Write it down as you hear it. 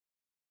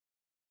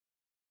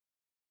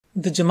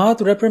The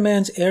Jamaat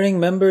reprimands erring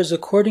members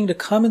according to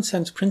common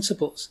sense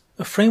principles,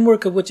 a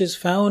framework of which is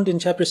found in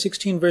chapter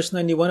 16 verse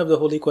 91 of the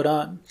Holy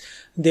Quran.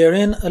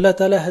 Therein, Allah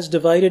Ta'ala has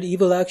divided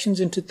evil actions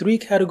into three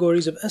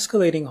categories of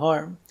escalating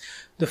harm.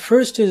 The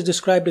first is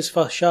described as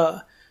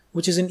fahsha,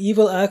 which is an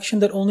evil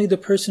action that only the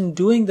person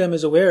doing them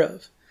is aware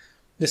of.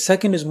 The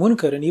second is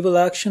munkar, an evil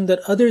action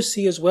that others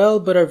see as well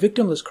but are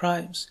victimless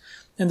crimes.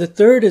 And the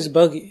third is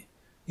baghi.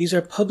 These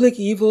are public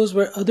evils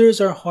where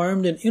others are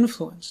harmed and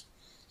influenced.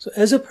 So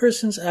as a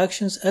person's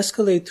actions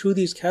escalate through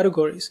these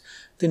categories,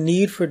 the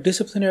need for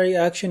disciplinary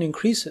action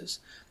increases.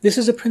 This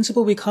is a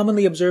principle we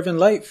commonly observe in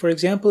life. For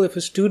example, if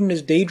a student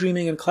is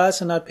daydreaming in class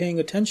and not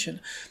paying attention,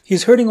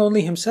 he's hurting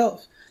only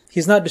himself.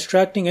 He's not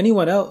distracting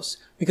anyone else,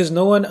 because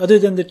no one other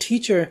than the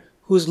teacher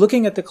who is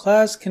looking at the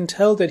class can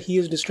tell that he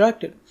is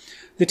distracted.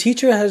 The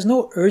teacher has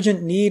no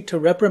urgent need to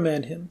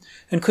reprimand him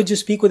and could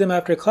just speak with him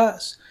after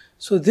class.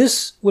 So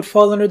this would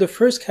fall under the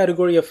first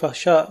category of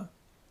fahsha.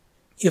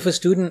 If a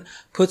student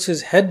puts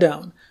his head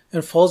down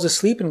and falls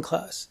asleep in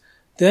class,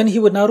 then he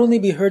would not only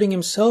be hurting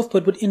himself,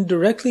 but would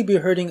indirectly be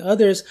hurting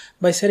others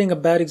by setting a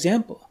bad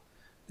example.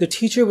 The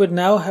teacher would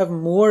now have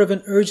more of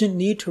an urgent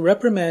need to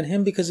reprimand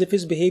him, because if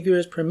his behavior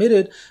is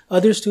permitted,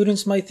 other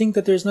students might think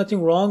that there's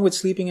nothing wrong with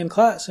sleeping in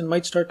class and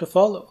might start to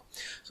follow.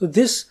 So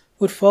this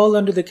would fall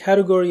under the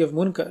category of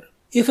munkar.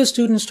 If a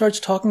student starts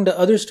talking to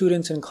other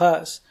students in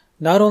class,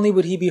 not only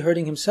would he be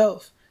hurting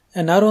himself,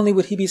 and not only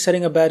would he be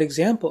setting a bad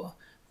example,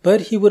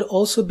 but he would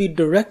also be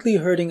directly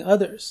hurting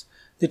others.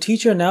 The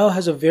teacher now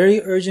has a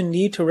very urgent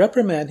need to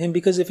reprimand him,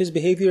 because if his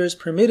behavior is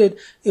permitted,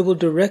 it will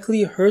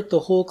directly hurt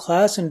the whole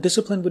class and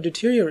discipline would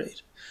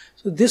deteriorate.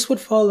 So this would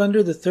fall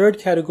under the third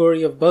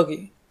category of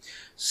baghi.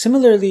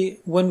 Similarly,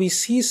 when we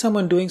see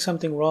someone doing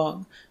something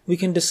wrong, we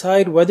can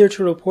decide whether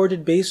to report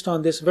it based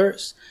on this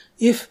verse.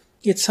 If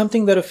it's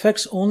something that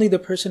affects only the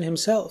person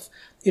himself,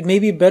 it may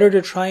be better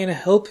to try and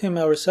help him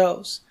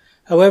ourselves.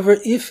 However,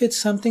 if it's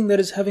something that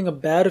is having a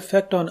bad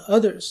effect on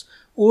others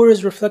or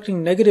is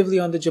reflecting negatively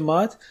on the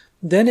Jamaat,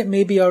 then it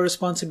may be our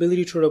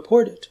responsibility to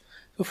report it.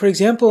 So for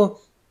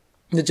example,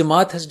 the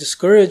Jamaat has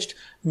discouraged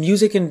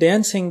music and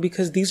dancing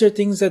because these are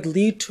things that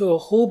lead to a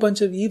whole bunch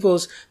of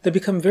evils that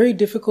become very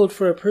difficult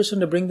for a person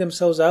to bring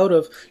themselves out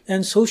of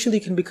and socially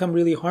can become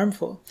really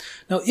harmful.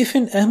 Now, if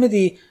an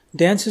Ahmadi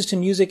dances to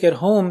music at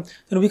home,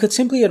 then we could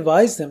simply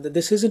advise them that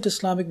this isn't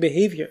Islamic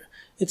behavior.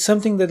 It's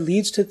something that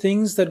leads to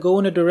things that go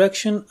in a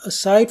direction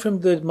aside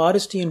from the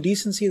modesty and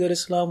decency that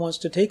Islam wants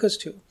to take us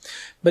to.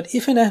 But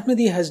if an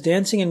Ahmadi has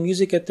dancing and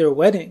music at their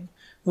wedding,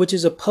 which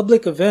is a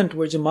public event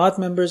where Jamaat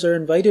members are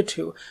invited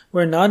to,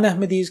 where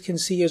non-Ahmadis can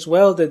see as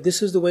well that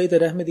this is the way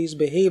that Ahmadis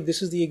behave,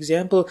 this is the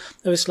example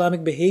of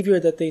Islamic behavior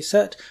that they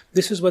set,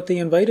 this is what they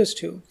invite us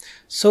to.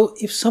 So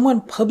if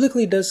someone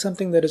publicly does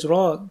something that is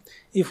wrong,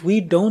 if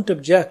we don't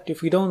object,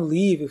 if we don't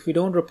leave, if we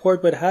don't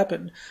report what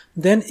happened,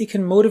 then it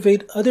can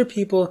motivate other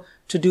people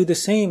to do the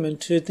same and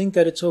to think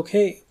that it's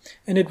okay.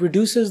 And it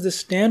reduces the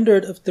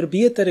standard of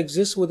tarbiyat that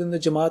exists within the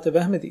Jamaat of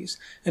Ahmadis,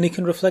 and it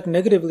can reflect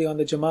negatively on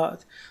the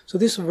Jamaat. So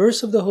this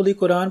verse of the Holy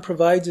Quran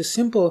provides a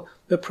simple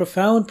but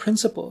profound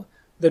principle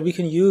that we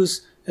can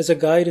use as a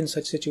guide in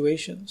such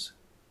situations.